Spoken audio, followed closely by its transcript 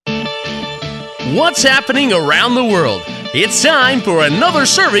What's happening around the world? It's time for another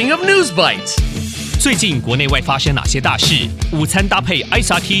serving of News Bites. 最近国内外发生哪些大事？午餐搭配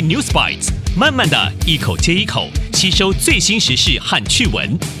ICT News Bites， 慢慢的一口接一口吸收最新时事和趣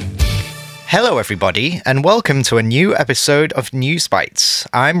闻。Hello, everybody, and welcome to a new episode of News Bites.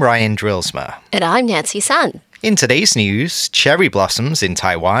 I'm Ryan Drillsma. And I'm Nancy Sun. In today's news, cherry blossoms in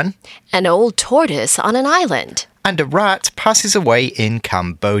Taiwan, An old tortoise on an island, and a rat passes away in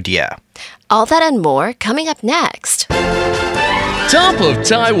Cambodia. All that and more coming up next. Top of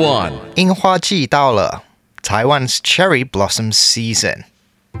Taiwan. 樱花季到了, Taiwan's cherry blossom season.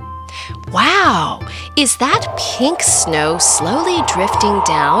 Wow! Is that pink snow slowly drifting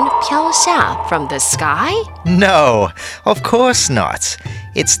down 飘下 from the sky? No, of course not.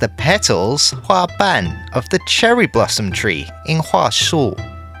 It's the petals, 花瓣, of the cherry blossom tree, 樱花树.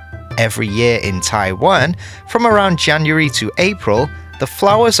 Every year in Taiwan, from around January to April, the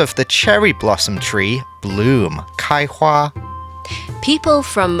flowers of the cherry blossom tree bloom, 开花. People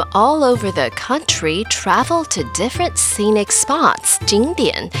from all over the country travel to different scenic spots, 景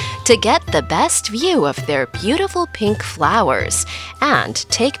点, to get the best view of their beautiful pink flowers and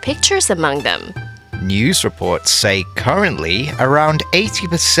take pictures among them. News reports say currently around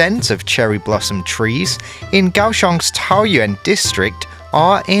 80% of cherry blossom trees in Kaohsiung's Taoyuan district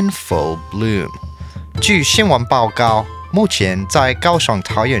are in full bloom. 据新闻报告，目前在高雄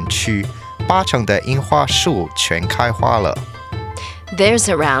桃园区，8成的樱花树全开花了。There's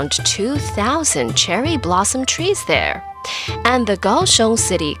around 2,000 cherry blossom trees there. And the Kaohsiung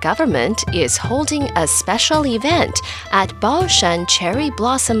city government is holding a special event at Baoshan Cherry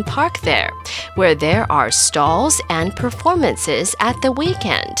Blossom Park there, where there are stalls and performances at the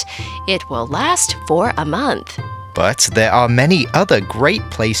weekend. It will last for a month. But there are many other great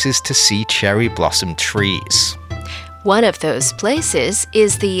places to see cherry blossom trees. One of those places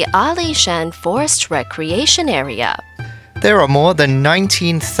is the Alishan Forest Recreation Area. There are more than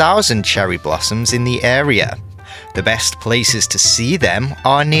 19,000 cherry blossoms in the area. The best places to see them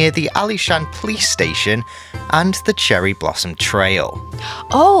are near the Alishan Police Station and the Cherry Blossom Trail.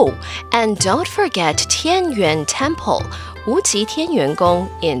 Oh, and don't forget Tianyuan Temple, Wuqi Tianyuan Gong,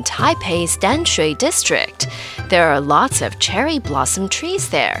 in Taipei's Danshui district. There are lots of cherry blossom trees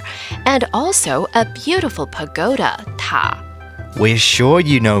there, and also a beautiful pagoda, Ta. We're sure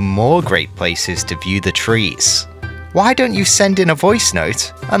you know more great places to view the trees. Why don't you send in a voice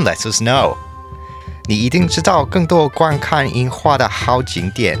note and let us know? 你一定知道更多观看樱花的好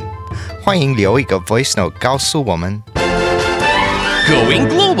景点，欢迎留一个 voice note 告诉我们。Going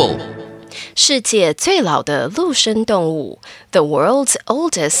global. 世界最老的陆生动物 The world's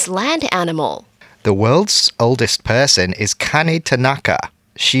oldest land animal. The world's oldest person is Kane Tanaka.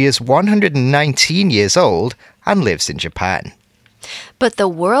 She is 119 years old and lives in Japan. But the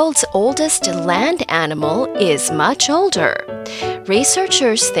world's oldest land animal is much older.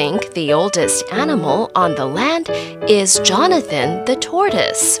 Researchers think the oldest animal on the land is Jonathan the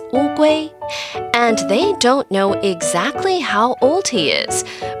tortoise, 乌龟. And they don't know exactly how old he is,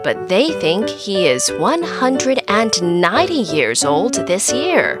 but they think he is 190 years old this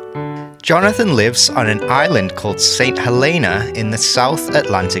year. Jonathan lives on an island called St. Helena in the South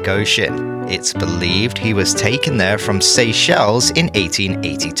Atlantic Ocean. It's believed he was taken there from Seychelles in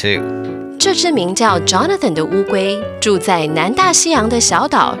 1882. 这只名叫 Jonathan 的乌龟住在南大西洋的小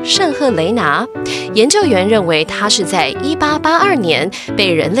岛圣赫雷拿。研究员认为它是在1882年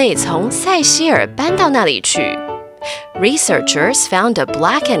被人类从塞西尔搬到那里去。Researchers found a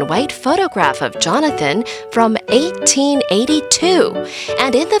black and white photograph of Jonathan from 1882,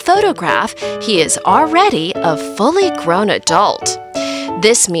 and in the photograph, he is already a fully grown adult.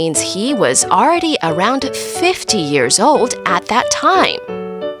 This means he was already around 50 years old at that time.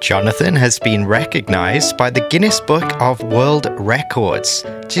 Jonathan has been recognized by the Guinness Book of World Records,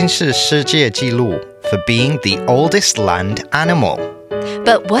 金氏世界纪录, for being the oldest land animal.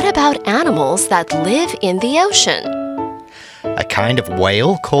 But what about animals that live in the ocean? A kind of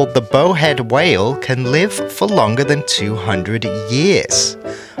whale called the bowhead whale can live for longer than 200 years.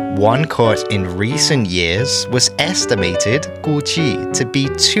 One caught in recent years was estimated, 估计, to be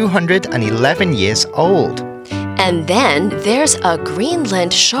 211 years old. And then there's a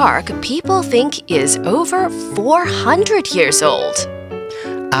Greenland shark people think is over 400 years old.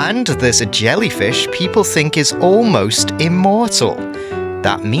 And there's a jellyfish people think is almost immortal.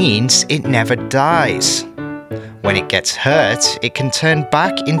 That means it never dies. When it gets hurt, it can turn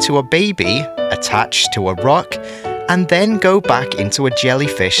back into a baby, attached to a rock, and then go back into a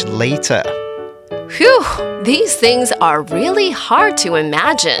jellyfish later. Phew, these things are really hard to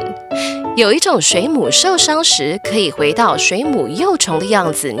imagine. 有一种水母受伤时，可以回到水母幼虫的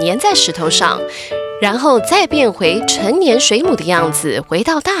样子，粘在石头上，然后再变回成年水母的样子，回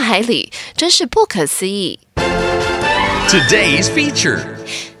到大海里，真是不可思议。Today's feature.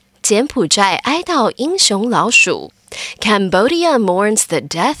 柬埔寨哀悼英雄老鼠。Cambodia mourns the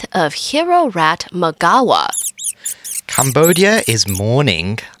death of hero rat Magawa. Cambodia is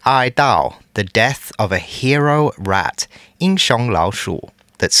mourning 哀悼 the death of a hero rat 英雄老鼠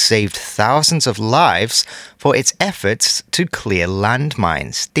that saved thousands of lives for its efforts to clear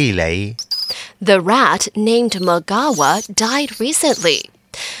landmines 地雷 The rat named Magawa died recently.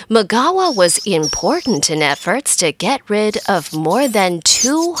 Magawa was important in efforts to get rid of more than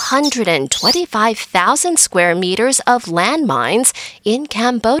 225,000 square meters of landmines in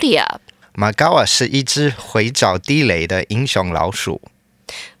Cambodia. Magawa 是一只会找地雷的英雄老鼠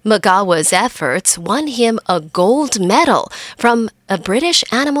Magawa's efforts won him a gold medal from a British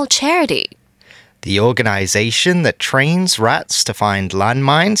animal charity. The organization that trains rats to find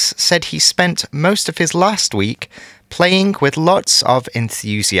landmines said he spent most of his last week playing with lots of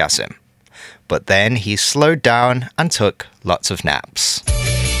enthusiasm. But then he slowed down and took lots of naps.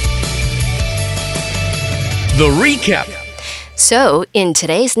 The recap. So, in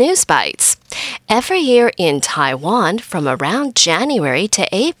today's News Bites, every year in Taiwan, from around January to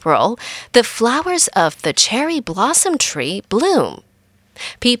April, the flowers of the cherry blossom tree bloom.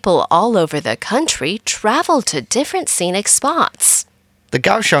 People all over the country travel to different scenic spots. The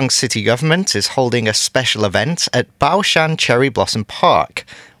Kaohsiung city government is holding a special event at Baoshan Cherry Blossom Park,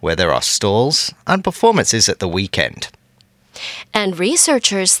 where there are stalls and performances at the weekend. And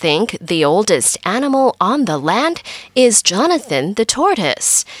researchers think the oldest animal on the land is Jonathan the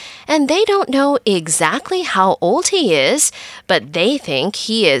tortoise. And they don't know exactly how old he is, but they think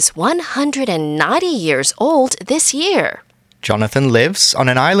he is 190 years old this year. Jonathan lives on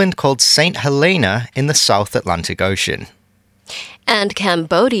an island called St. Helena in the South Atlantic Ocean. And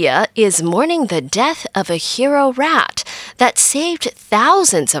Cambodia is mourning the death of a hero rat that saved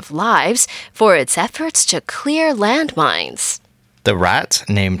thousands of lives for its efforts to clear landmines. The rat,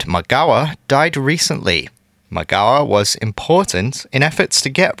 named Magawa, died recently. Magawa was important in efforts to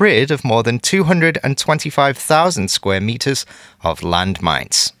get rid of more than 225,000 square meters of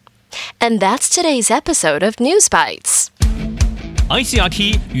landmines. And that's today's episode of News Bites.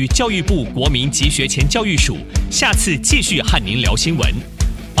 ICRT 与教育部国民及学前教育署下次继续和您聊新闻。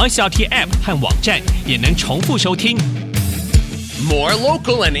ICRT App 和网站也能重复收听。More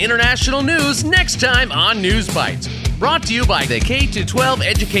local and international news next time on News Bites. Brought to you by the K-12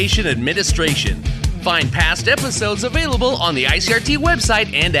 Education Administration. Find past episodes available on the ICRT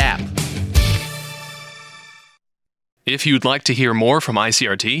website and app. If you'd like to hear more from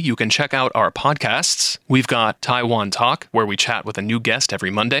ICRT, you can check out our podcasts. We've got Taiwan Talk, where we chat with a new guest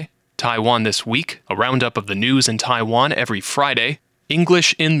every Monday. Taiwan This Week, a roundup of the news in Taiwan every Friday.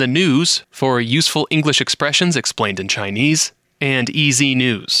 English in the News, for useful English expressions explained in Chinese. And EZ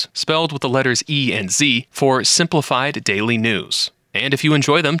News, spelled with the letters E and Z, for simplified daily news. And if you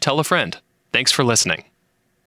enjoy them, tell a friend. Thanks for listening.